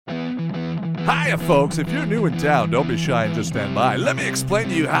Hiya, folks. If you're new in town, don't be shy and just stand by. Let me explain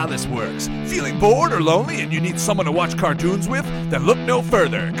to you how this works. Feeling bored or lonely and you need someone to watch cartoons with? Then look no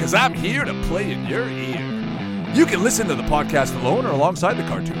further, because I'm here to play in your ear. You can listen to the podcast alone or alongside the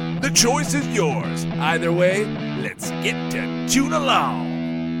cartoon. The choice is yours. Either way, let's get to tune along.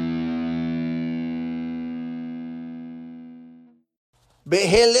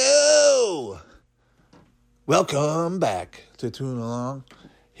 Hello! Welcome back to Tune Along.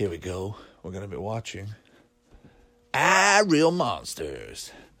 Here we go. We're going to be watching Real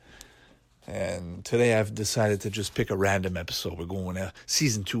Monsters. And today I've decided to just pick a random episode. We're going to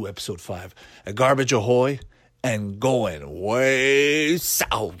Season 2, Episode 5. A Garbage Ahoy and Going Way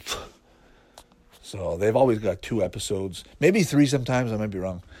South. So they've always got 2 episodes. Maybe 3 sometimes. I might be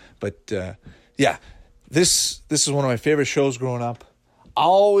wrong. But yeah, this is one of my favorite shows growing up. I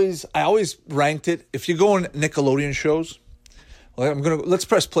always ranked it. If you go on Nickelodeon shows, let's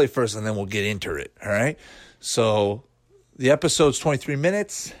press play first and then we'll get into it. All right. So the episode's 23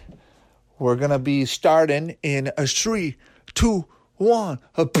 minutes. We're going to be starting in a 3, 2, 1.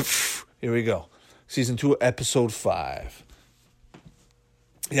 Here we go. Season 2, Episode 5.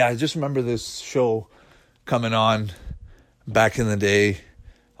 Yeah, I just remember this show coming on back in the day.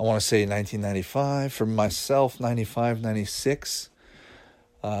 I want to say 1995. For myself, 95, 96.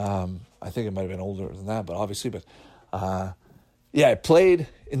 I think it might have been older than that, but obviously. Yeah, it played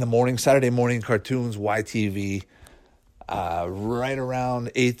in the morning, Saturday morning cartoons, YTV, right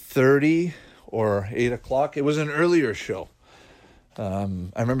around 8:30 or 8 o'clock. It was an earlier show. I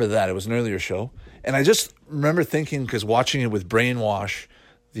remember that. It was an earlier show. And I just remember thinking, because watching it with Brainwash,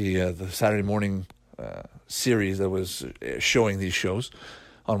 the Saturday morning series that was showing these shows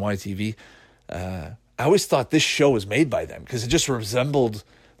on YTV, I always thought this show was made by them because it just resembled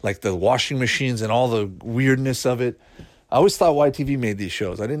like the washing machines and all the weirdness of it. I always thought YTV made these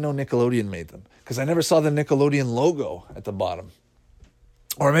shows. I didn't know Nickelodeon made them because I never saw the Nickelodeon logo at the bottom.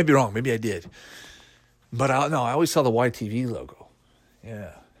 Or I may be wrong. Maybe I did. But I always saw the YTV logo.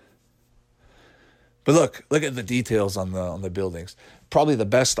 Yeah. But look at the details on the buildings. Probably the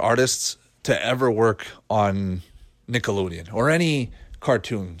best artists to ever work on Nickelodeon or any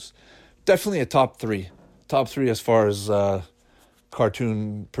cartoons. Definitely a top 3. Top 3 as far as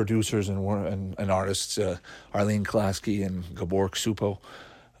cartoon producers and artists, Arlene Klasky and Gabor Ksupo.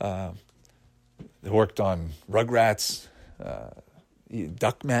 They worked on Rugrats,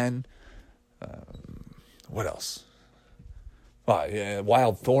 Duckman. What else?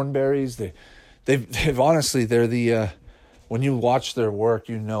 Wild Thornberrys. They've honestly, they're the when you watch their work,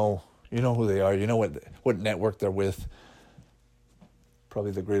 you know who they are. You know what network they're with.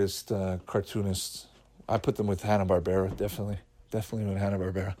 Probably the greatest cartoonists. I put them with Hanna-Barbera, definitely. Definitely with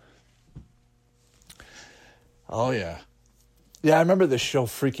Hanna-Barbera. Oh, yeah. Yeah, I remember this show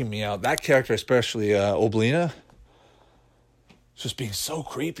freaking me out. That character, especially Oblina, just being so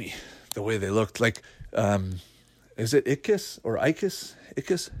creepy, the way they looked. Like, is it Ickis or Icus?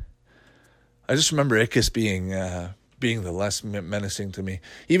 Ickis? I just remember Ickis being the less menacing to me.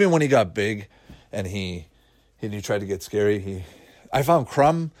 Even when he got big and he tried to get scary, I found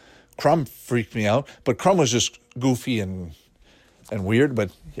Crumb freaked me out, but Crumb was just goofy and weird,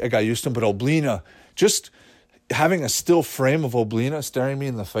 but I got used to him. But Oblina, just having a still frame of Oblina staring me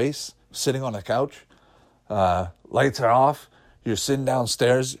in the face, sitting on a couch, lights are off, you're sitting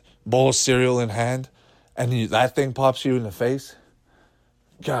downstairs, bowl of cereal in hand, and that thing pops you in the face.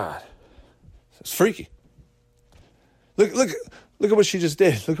 God, it's freaky. Look at what she just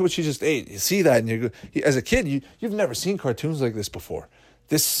did. Look at what she just ate. You see that, and as a kid, you've never seen cartoons like this before.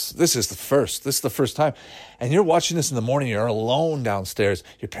 This is the first. This is the first time. And you're watching this in the morning. You're alone downstairs.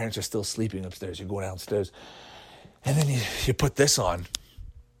 Your parents are still sleeping upstairs. You go downstairs. And then you put this on.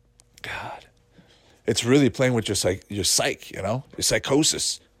 God. It's really playing with your psyche, your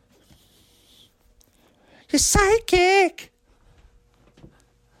psychosis. You're psychic.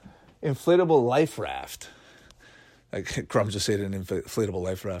 Inflatable life raft. Like Crumb just said, an inflatable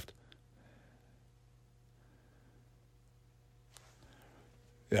life raft.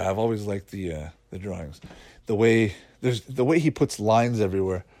 Yeah, I've always liked the drawings. The way he puts lines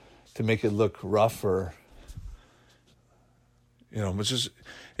everywhere to make it look rough or it's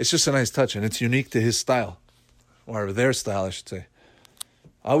just a nice touch, and it's unique to his style. Or their style, I should say.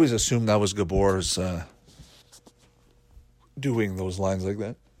 I always assumed that was Gabor's doing those lines like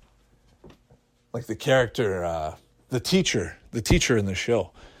that. Like the character, the teacher in the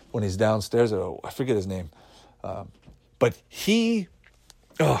show, when he's downstairs, I forget his name. But he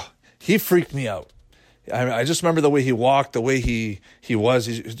freaked me out. I just remember the way he walked, the way he was.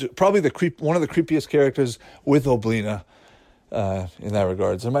 He's probably one of the creepiest characters with Oblina. in that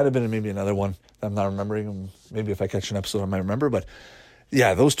regards. There might have been maybe another one that I'm not remembering. Maybe if I catch an episode, I might remember. But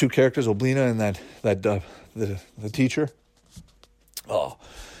yeah, those two characters, Oblina and the teacher. Oh,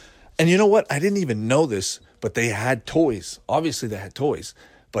 and you know what? I didn't even know this, but they had toys. Obviously, they had toys,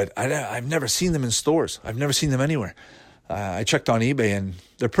 but I've never seen them in stores. I've never seen them anywhere. I checked on eBay, and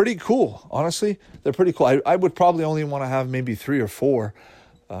they're pretty cool. Honestly, they're pretty cool. I would probably only want to have maybe 3 or 4.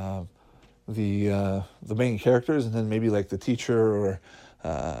 The main characters, and then maybe like the teacher, or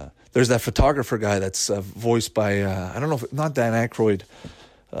there's that photographer guy that's voiced by I don't know if not Dan Aykroyd,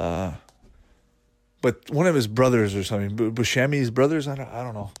 but one of his brothers or something, Buscemi's brothers. I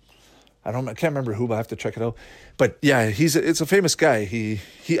don't know. I can't remember who, but I have to check it out. But yeah, it's a famous guy. He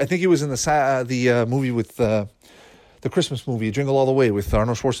I think he was in the movie with the Christmas movie Jingle All the Way with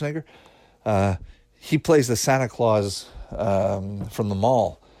Arnold Schwarzenegger. He plays the Santa Claus from the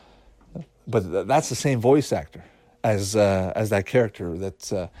mall. But that's the same voice actor as that character.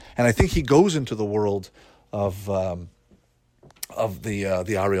 And I think he goes into the world of the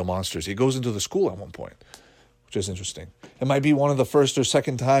Ariel monsters. He goes into the school at one point, which is interesting. It might be one of the first or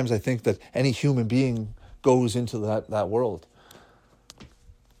second times I think that any human being goes into that world.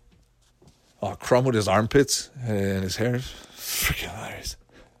 Oh, Crumb with his armpits and his hair, freaking hilarious.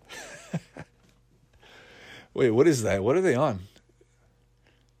 Wait, what is that? What are they on?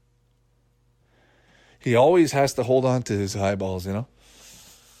 He always has to hold on to his eyeballs, you know?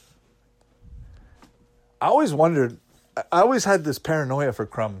 I always had this paranoia for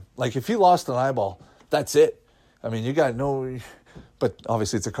Crumb. Like, if he lost an eyeball, that's it. I mean, you got no... But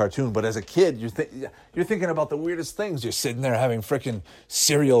obviously it's a cartoon. But as a kid, you're thinking about the weirdest things. You're sitting there having freaking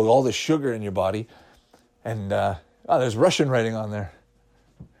cereal, all the sugar in your body. And, there's Russian writing on there.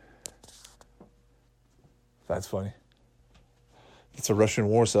 That's funny. It's a Russian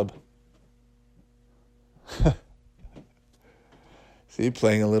war sub. See,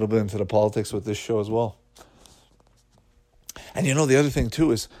 playing a little bit into the politics with this show as well. And you know, the other thing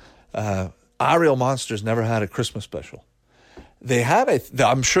too is Ariel Monsters never had a Christmas special. They had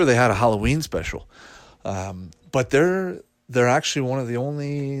I'm sure they had a Halloween special, but they're actually one of the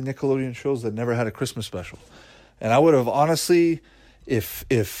only Nickelodeon shows that never had a Christmas special. And I would have honestly,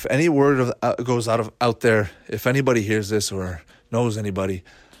 if any word goes out there, if anybody hears this or knows anybody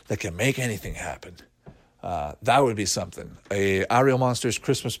that can make anything happen, that would be something. A Ariel Monsters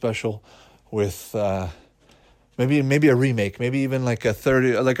Christmas special with maybe a remake, maybe even like a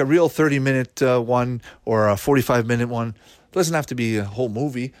real 30-minute one or a 45-minute one. It doesn't have to be a whole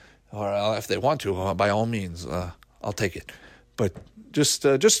movie, or if they want to, by all means, I'll take it. But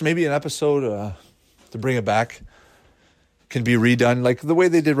just maybe an episode to bring it back can be redone. Like the way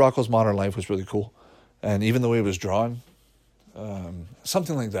they did Rocko's Modern Life was really cool, and even the way it was drawn,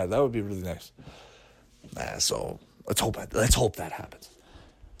 something like that would be really nice. So let's hope that happens.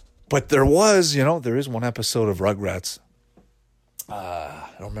 But there is one episode of Rugrats.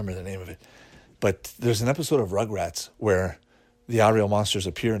 I don't remember the name of it, but there's an episode of Rugrats where the Ariel monsters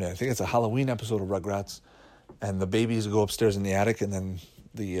appear in it. I think it's a Halloween episode of Rugrats, and the babies go upstairs in the attic, and then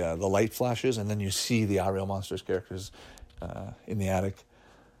the light flashes, and then you see the Ariel monsters characters in the attic.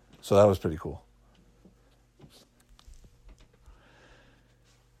 So that was pretty cool.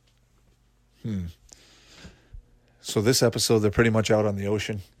 So this episode, they're pretty much out on the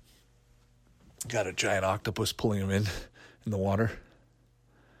ocean. Got a giant octopus pulling them in the water.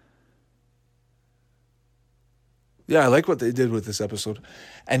 Yeah, I like what they did with this episode.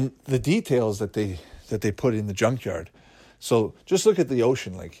 And the details that they put in the junkyard. So just look at the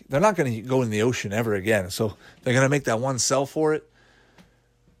ocean. Like, they're not going to go in the ocean ever again. So they're going to make that one cell for it.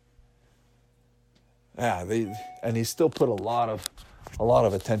 Yeah, he still put a lot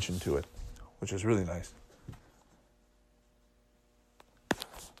of attention to it, which is really nice.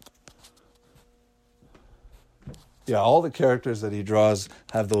 Yeah, all the characters that he draws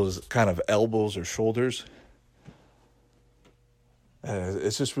have those kind of elbows or shoulders.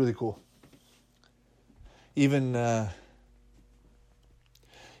 It's just really cool. Even the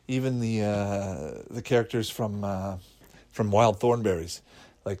characters from Wild Thornberrys,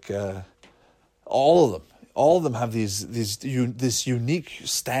 like all of them have this unique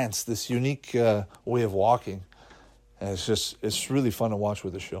stance, this unique way of walking, and it's really fun to watch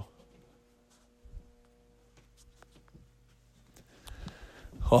with the show.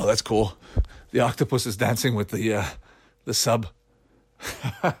 Oh, that's cool. The octopus is dancing with the sub.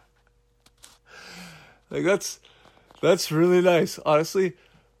 Like that's really nice. Honestly,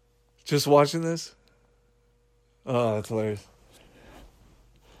 just watching this. Oh, that's hilarious.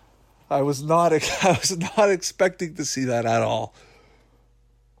 I was not expecting to see that at all.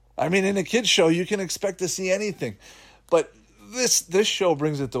 I mean, in a kids show, you can expect to see anything, but this show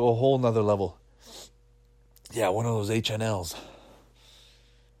brings it to a whole nother level. Yeah, one of those HNLs.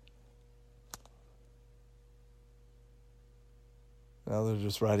 Now they're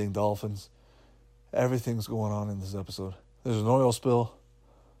just riding dolphins. Everything's going on in this episode. There's an oil spill.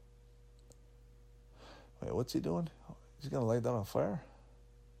 Wait, what's he doing? He's going to light that on fire?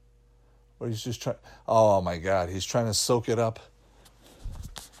 Or he's just trying... Oh, my God. He's trying to soak it up.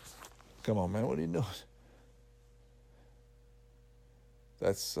 Come on, man. What are you doing?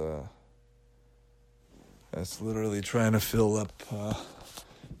 That's literally trying to fill up...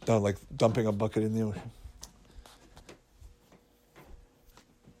 like dumping a bucket in the ocean.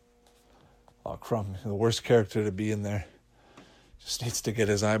 Oh, Crumb, the worst character to be in there. Just needs to get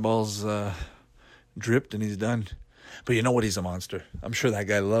his eyeballs dripped and he's done. But you know what? He's a monster. I'm sure that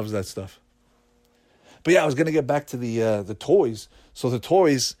guy loves that stuff. But yeah, I was going to get back to the toys. So the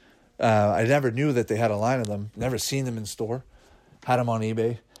toys, I never knew that they had a line of them. Never seen them in store. Had them on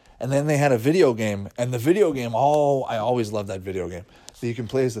eBay. And then they had a video game. And the video game, I always loved that video game. So you can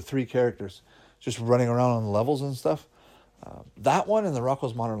play as the 3 characters, just running around on the levels and stuff. That one and the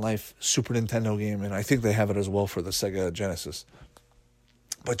Rocko's Modern Life Super Nintendo game, and I think they have it as well for the Sega Genesis.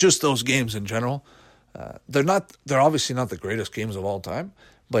 But just those games in general, they're obviously not the greatest games of all time,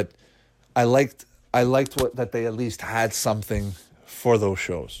 but I liked that they at least had something for those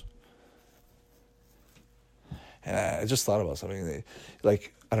shows. And I just thought about something,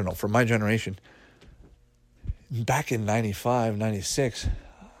 like, I don't know, for my generation, back in 95, 96,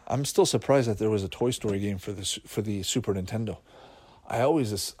 I'm still surprised that there was a Toy Story game for the Super Nintendo. I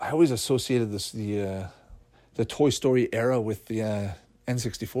always associated the Toy Story era with the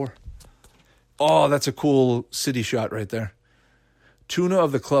N64. Oh, that's a cool city shot right there. Tuna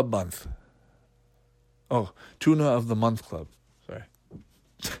of the Club Month. Oh, Tuna of the Month Club. Sorry.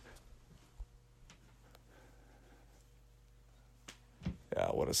 Yeah,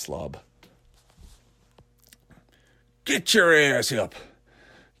 what a slob. Get your ass up.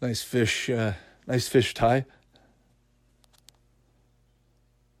 Nice fish tie.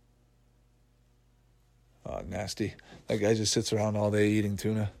 Oh, nasty. That guy just sits around all day eating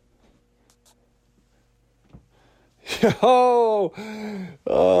tuna. Oh,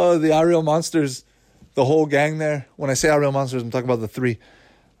 the Ariel Monsters, the whole gang there. When I say Ariel Monsters, I'm talking about the 3.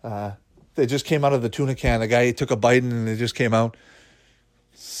 They just came out of the tuna can. The guy took a bite and they just came out.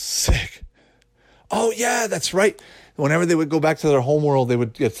 Sick. Oh, yeah, that's right. Whenever they would go back to their home world, they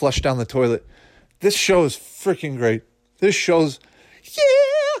would get flushed down the toilet. This show is freaking great. This show's...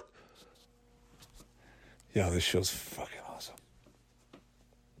 Yeah! Yeah, this show's fucking awesome.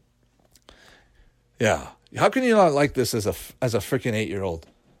 Yeah. How can you not like this as a freaking 8-year-old?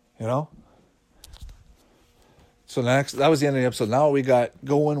 You know? So that was the end of the episode. Now we got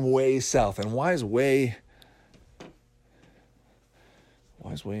Going Way South. And why is way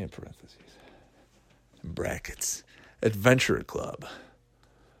in parentheses? In brackets. Adventure Club.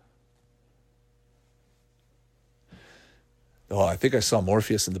 Oh, I think I saw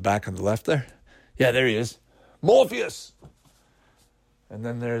Morpheus in the back on the left there. Yeah, there he is. Morpheus! And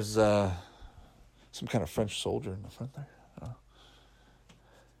then there's some kind of French soldier in the front there.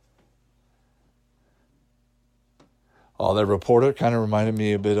 Oh, that reporter kind of reminded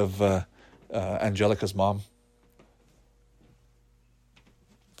me a bit of Angelica's mom.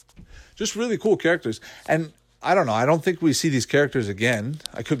 Just really cool characters. And I don't know. I don't think we see these characters again.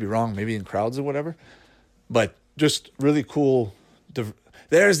 I could be wrong. Maybe in crowds or whatever. But just really cool.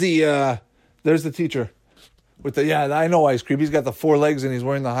 There's the teacher with the I know Ice Cream. He's got the 4 legs and he's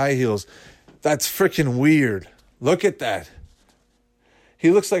wearing the high heels. That's freaking weird. Look at that. He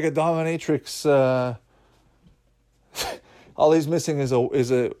looks like a dominatrix. All he's missing is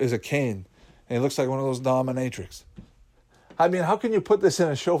a cane, and he looks like one of those dominatrix. I mean, how can you put this in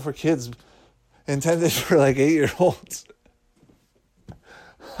a show for kids? Intended for like 8-year-olds.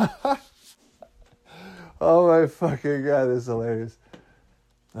 Oh my fucking God, this is hilarious.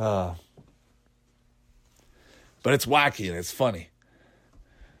 But it's wacky and it's funny.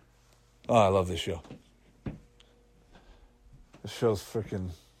 Oh, I love this show. This show's freaking...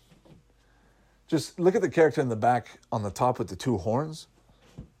 Just look at the character in the back on the top with the 2 horns.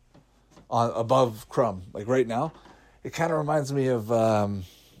 Above Crumb, like right now. It kind of reminds me of...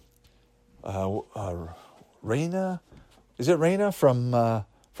 Raina, is it Raina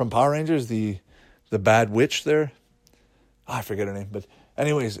from Power Rangers, the bad witch there? I forget her name, but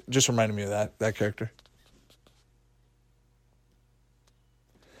anyways, just reminded me of that character.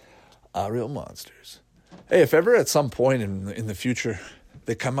 Real Monsters. Hey, if ever at some point in the future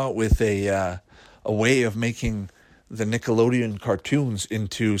they come out with a way of making the Nickelodeon cartoons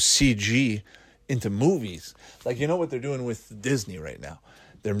into CG into movies. Like, you know what they're doing with Disney right now?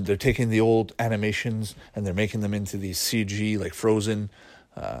 They're taking the old animations and they're making them into these CG, like Frozen.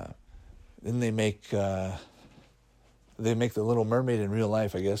 Then they make the Little Mermaid in real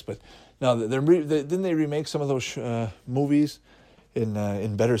life, I guess. But no, didn't they remake some of those movies in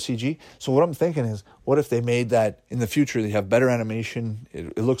better CG? So what I'm thinking is, what if they made that in the future? They have better animation,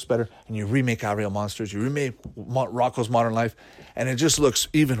 it looks better, and you remake Our Real Monsters, you remake Rocko's Modern Life, and it just looks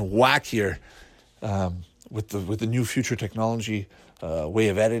even wackier with the new future technology, way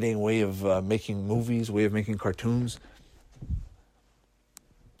of editing, way of making movies, way of making cartoons.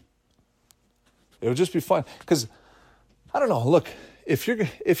 It would just be fun, because I don't know. Look, if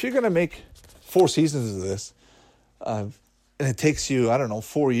you're gonna make 4 seasons of this, and it takes you, I don't know,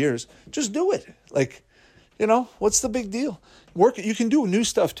 4 years, just do it. Like, you know, what's the big deal? You can do new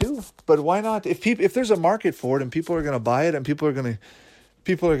stuff too, but why not? If there's a market for it and people are gonna buy it and people are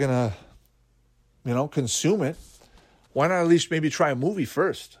gonna, you know, consume it, why not at least maybe try a movie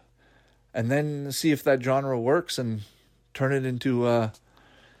first, and then see if that genre works and turn it into.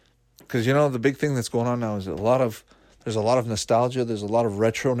 Because, you know, the big thing that's going on now is there's a lot of nostalgia, there's a lot of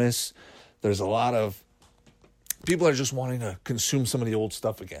retroness, there's a lot of people are just wanting to consume some of the old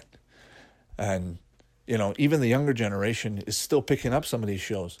stuff again. And, you know, even the younger generation is still picking up some of these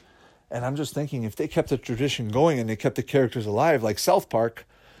shows. And I'm just thinking, if they kept the tradition going and they kept the characters alive, like South Park,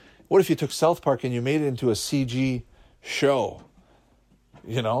 what if you took South Park and you made it into a CG show?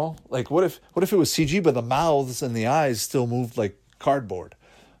 You know, like what if it was CG, but the mouths and the eyes still moved like cardboard?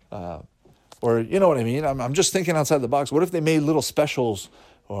 Or, you know what I mean? I'm just thinking outside the box. What if they made little specials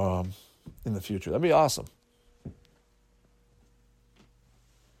in the future? That'd be awesome.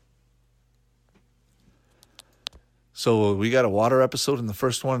 So we got a water episode in the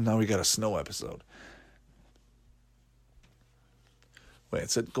first one. Now we got a snow episode. Wait,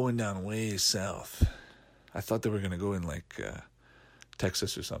 it said going down way south. I thought they were going to go in like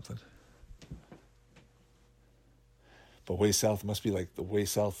Texas or something. But way south must be like the way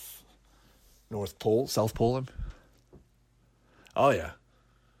south, North Pole, South Pole. Oh, yeah.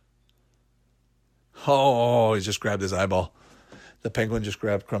 Oh, he just grabbed his eyeball. The penguin just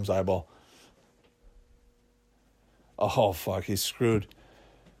grabbed Crumb's eyeball. Oh, fuck, he's screwed.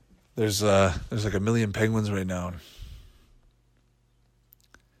 There's like 1 million penguins right now.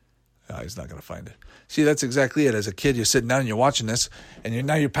 Oh, he's not going to find it. See, that's exactly it. As a kid, you're sitting down and you're watching this, and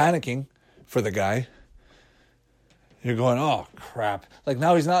now you're panicking for the guy. You're going, oh, crap. Like,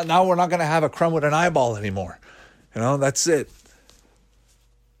 now we're not going to have a Crumb with an eyeball anymore. You know, that's it.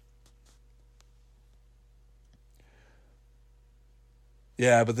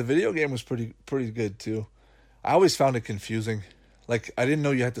 Yeah, but the video game was pretty good, too. I always found it confusing. Like, I didn't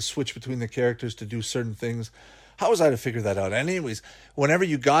know you had to switch between the characters to do certain things. How was I to figure that out? Anyways, whenever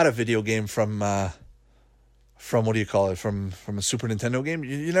you got a video game from what do you call it? From a Super Nintendo game,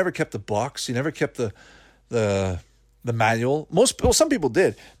 you never kept the box. You never kept the manual. Some people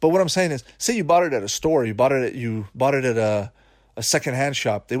did, but what I'm saying is, say you bought it at a store, you bought it at a secondhand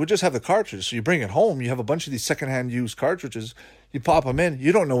shop. They would just have the cartridge, so you bring it home. You have a bunch of these secondhand used cartridges. You pop them in.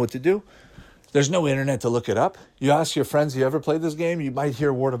 You don't know what to do. There's no internet to look it up. You ask your friends, you ever played this game? You might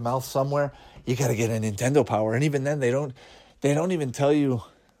hear word of mouth somewhere. You got to get a Nintendo Power, and even then, they don't even tell you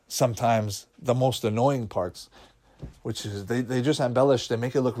sometimes the most annoying parts, which is they just embellish. They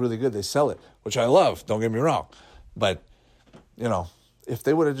make it look really good. They sell it, which I love. Don't get me wrong. But, you know, if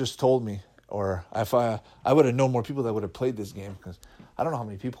they would have just told me, or if I would have known more people that would have played this game, because I don't know how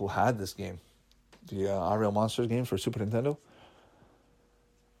many people had this game, the Our Real Monsters game for Super Nintendo.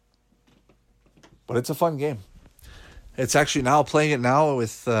 But it's a fun game. It's actually now playing it now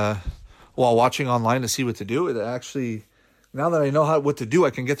with while watching online to see what to do. It actually, now that I know what to do, I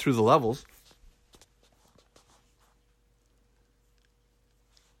can get through the levels.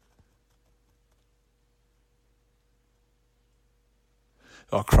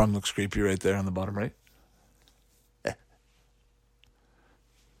 Oh, Crumb looks creepy right there on the bottom right.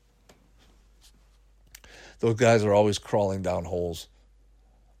 Those guys are always crawling down holes.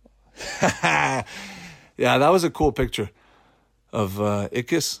 Yeah, that was a cool picture of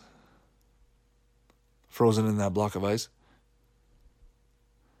Ickis frozen in that block of ice.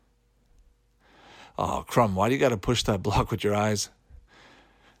 Oh, Crumb, why do you got to push that block with your eyes?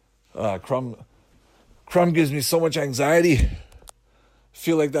 Crumb gives me so much anxiety.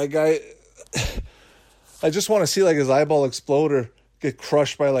 Feel like that guy. I just want to see like his eyeball explode or get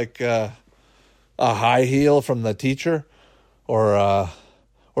crushed by like a high heel from the teacher, or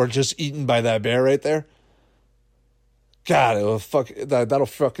just eaten by that bear right there. God, that'll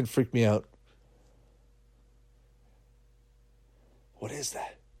fucking freak me out. What is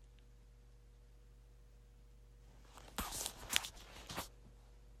that?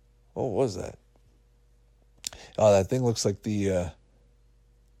 What was that? Oh, that thing looks like the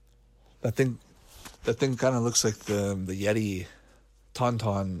that thing kind of looks like the Yeti,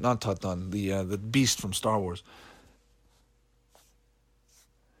 Tauntaun, not Tauntaun, the beast from Star Wars,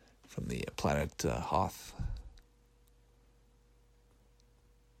 from the planet Hoth.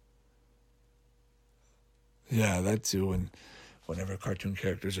 Yeah, that too. And whenever cartoon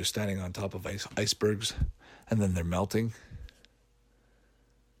characters are standing on top of icebergs, and then they're melting.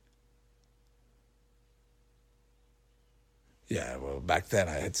 Yeah, well, back then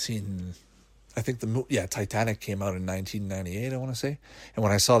I had seen, I think Titanic came out in 1998, I want to say. And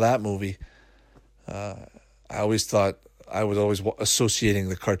when I saw that movie, I always thought, I was always associating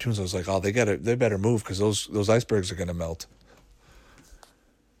the cartoons. I was like, oh, they better move because those icebergs are going to melt.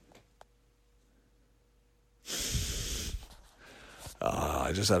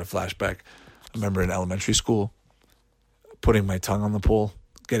 I just had a flashback. I remember in elementary school, putting my tongue on the pole,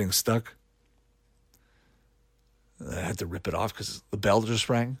 getting stuck. I had to rip it off because the bell just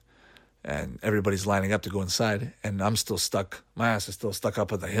rang and everybody's lining up to go inside and I'm still stuck. My ass is still stuck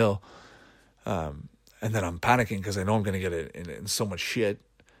up on the hill. And then I'm panicking because I know I'm going to get in so much shit,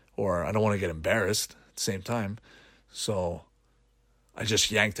 or I don't want to get embarrassed at the same time. So I just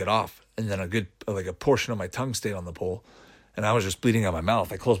yanked it off, and then a portion of my tongue stayed on the pole, and I was just bleeding out my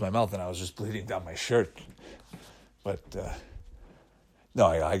mouth. I closed my mouth and I was just bleeding down my shirt. But no,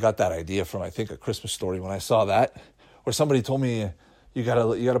 I got that idea from, I think, A Christmas Story when I saw that, or somebody told me you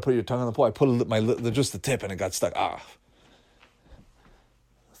gotta put your tongue on the pole. I put just the tip and it got stuck.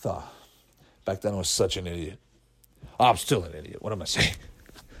 Thought back then I was such an idiot. I'm still an idiot. What am I saying?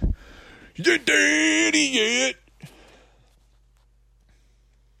 You're the idiot.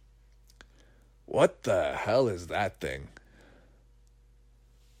 What the hell is that thing?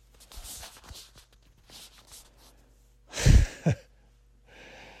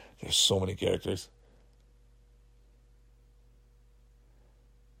 There's so many characters.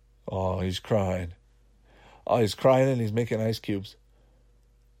 Oh, he's crying. Oh, he's crying and he's making ice cubes.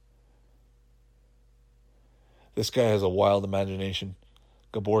 This guy has a wild imagination.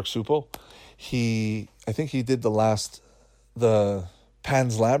 Gabor Supo. I think he did the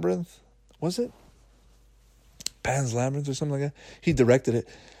Pan's Labyrinth. Was it? Pan's Labyrinth or something like that? He directed it,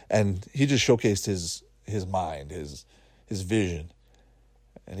 and he just showcased his mind, his vision.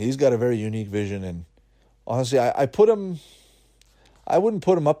 And he's got a very unique vision, and honestly, I wouldn't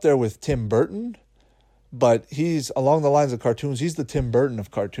put him up there with Tim Burton, but he's along the lines of cartoons. He's the Tim Burton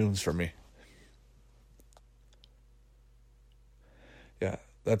of cartoons for me. Yeah,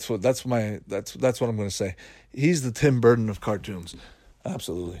 that's what I'm going to say. He's the Tim Burton of cartoons.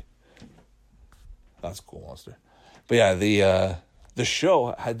 Absolutely. That's a cool, monster. But yeah, the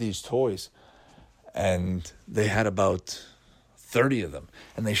show had these toys, and they had about 30 of them,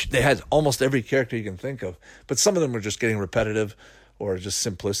 and they had almost every character you can think of, but some of them were just getting repetitive or just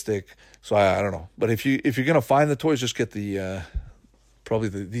simplistic. So I don't know. But if you're gonna find the toys, just get these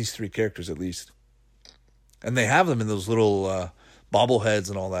three characters at least, and they have them in those little bobbleheads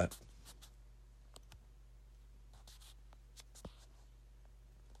and all that.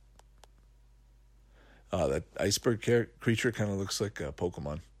 That iceberg creature kind of looks like a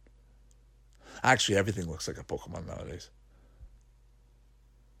Pokemon. Actually, everything looks like a Pokemon nowadays.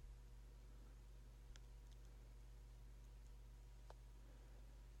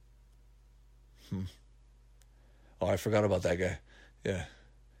 Oh, I forgot about that guy. Yeah.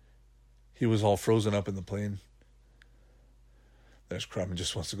 He was all frozen up in the plane. There's Crumb and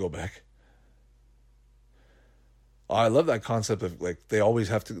just wants to go back. Oh, I love that concept of, like, they always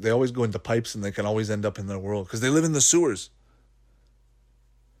go into pipes and they can always end up in their world because they live in the sewers.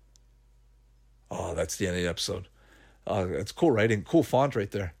 Oh, that's the end of the episode. Oh, it's cool writing, cool font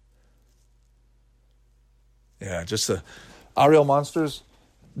right there. Yeah, just Ariel Monsters,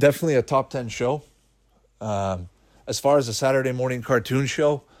 definitely a top 10 show. As far as a Saturday morning cartoon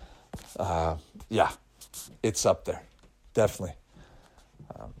show, yeah, it's up there, definitely.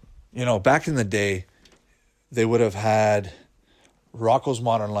 Back in the day, they would have had Rocko's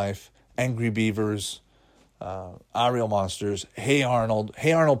Modern Life, Angry Beavers, Ariel Monsters, Hey Arnold.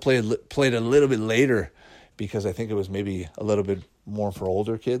 Hey Arnold played a little bit later because I think it was maybe a little bit more for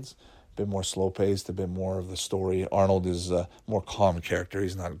older kids, a bit more slow-paced, a bit more of the story. Arnold is a more calm character.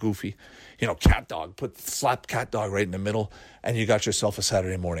 He's not goofy. Cat Dog, slap Cat Dog right in the middle, and you got yourself a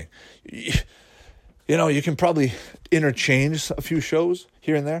Saturday morning. You can probably interchange a few shows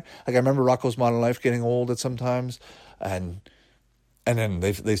here and there. Like I remember Rocko's Modern Life getting old at sometimes, and then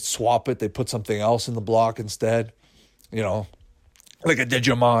they swap it. They put something else in the block instead. Like a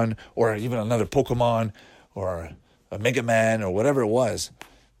Digimon or even another Pokemon or a Mega Man or whatever it was.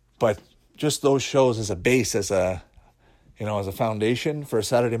 But just those shows as a base, as a foundation for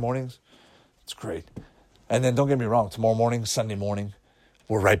Saturday mornings, it's great. And then don't get me wrong, tomorrow morning, Sunday morning,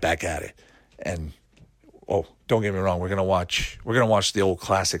 we're right back at it. And don't get me wrong, we're gonna watch the old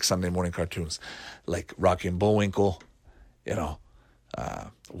classic Sunday morning cartoons like Rocky and Bullwinkle,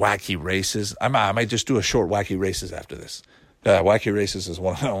 Wacky Races. I might just do a short Wacky Races after this. Wacky Races is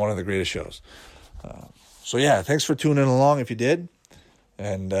one of the greatest shows. So yeah, thanks for tuning along if you did.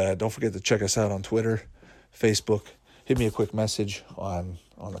 And don't forget to check us out on Twitter, Facebook. Hit me a quick message on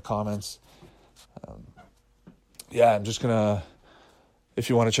the comments. I'm just going to, if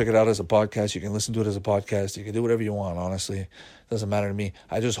you want to check it out as a podcast, you can listen to it as a podcast. You can do whatever you want, honestly. It doesn't matter to me.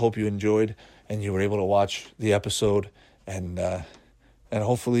 I just hope you enjoyed and you were able to watch the episode and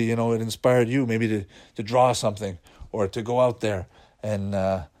hopefully, it inspired you maybe to draw something or to go out there and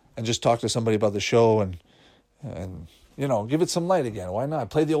just talk to somebody about the show and give it some light again. Why not?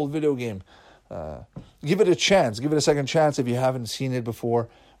 Play the old video game. Give it a chance. Give it a second chance if you haven't seen it before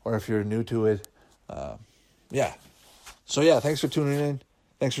or if you're new to it. So thanks for tuning in.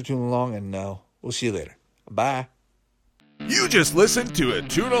 Thanks for tuning along, and we'll see you later. Bye. You just listened to a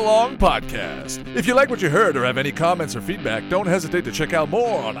Tune Along podcast. If you like what you heard or have any comments or feedback, don't hesitate to check out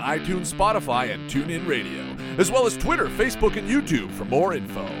more on iTunes, Spotify, and TuneIn Radio, as well as Twitter, Facebook, and YouTube for more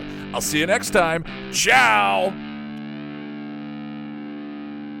info. I'll see you next time. Ciao!